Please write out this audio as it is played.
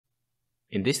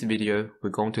In this video, we're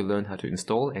going to learn how to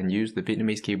install and use the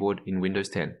Vietnamese keyboard in Windows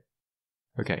 10.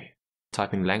 Okay,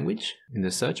 typing language in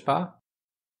the search bar,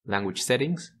 language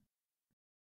settings.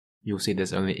 You'll see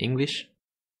there's only English.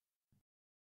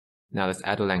 Now let's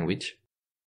add a language.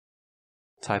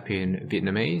 Type in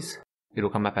Vietnamese. It'll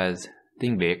come up as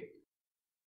tiếng Việt.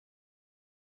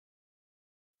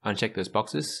 Uncheck those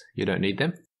boxes, you don't need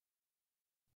them.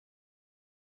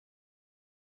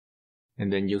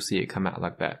 And then you'll see it come out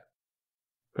like that.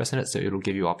 Press on it so it'll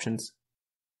give you options.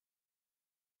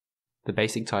 The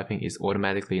basic typing is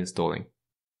automatically installing.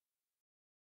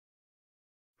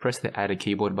 Press the Add a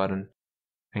Keyboard button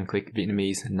and click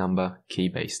Vietnamese number key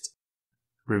based.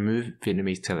 Remove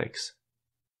Vietnamese telex.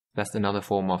 That's another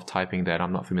form of typing that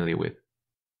I'm not familiar with.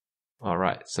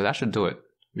 Alright, so that should do it.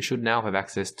 We should now have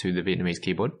access to the Vietnamese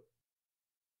keyboard.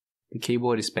 The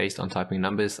keyboard is based on typing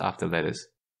numbers after letters.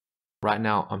 Right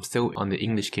now I'm still on the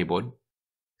English keyboard.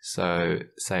 So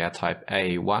say I type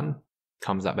A1,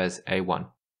 comes up as A1.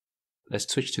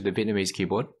 Let's switch to the Vietnamese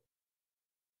keyboard.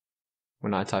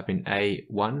 When I type in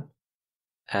A1,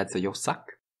 adds a dấu sắc.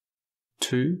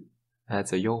 2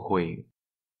 adds a dấu huyền.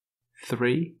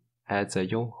 3 adds a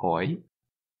dấu hỏi.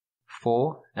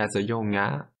 4 adds a dấu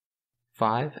ngã.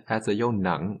 5 adds a dấu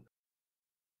nặng.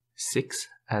 6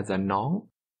 adds a nón.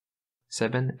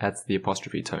 7 adds the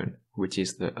apostrophe tone, which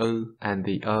is the O and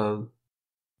the O.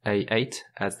 A8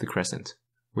 adds the crescent,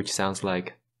 which sounds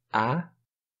like A.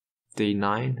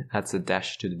 D9 adds a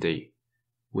dash to the D,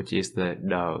 which is the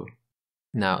Do.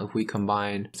 Now if we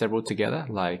combine several together,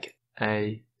 like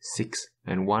A6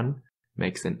 and 1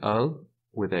 makes an O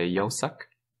with a dấu sắc.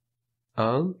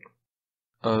 O,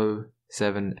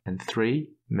 O7 and 3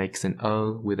 makes an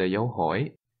O with a dấu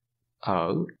hỏi.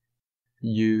 O,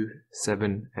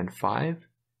 U7 and 5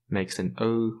 makes an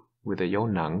O with a dấu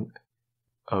nặng.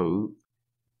 O.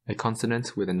 A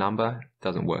consonant with a number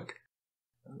doesn't work,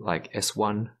 like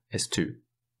S1, S2.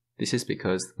 This is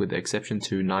because with the exception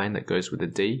to 9 that goes with a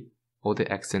D, all the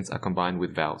accents are combined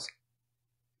with vowels.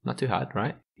 Not too hard,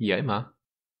 right? Dễ mà.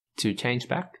 To change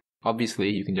back,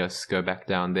 obviously you can just go back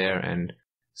down there and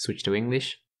switch to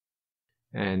English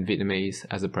and Vietnamese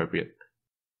as appropriate.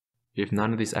 If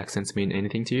none of these accents mean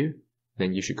anything to you,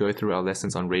 then you should go through our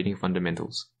lessons on reading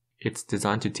fundamentals. It's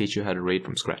designed to teach you how to read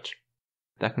from scratch.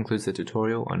 That concludes the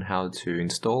tutorial on how to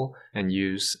install and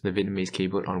use the Vietnamese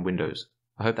keyboard on Windows.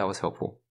 I hope that was helpful.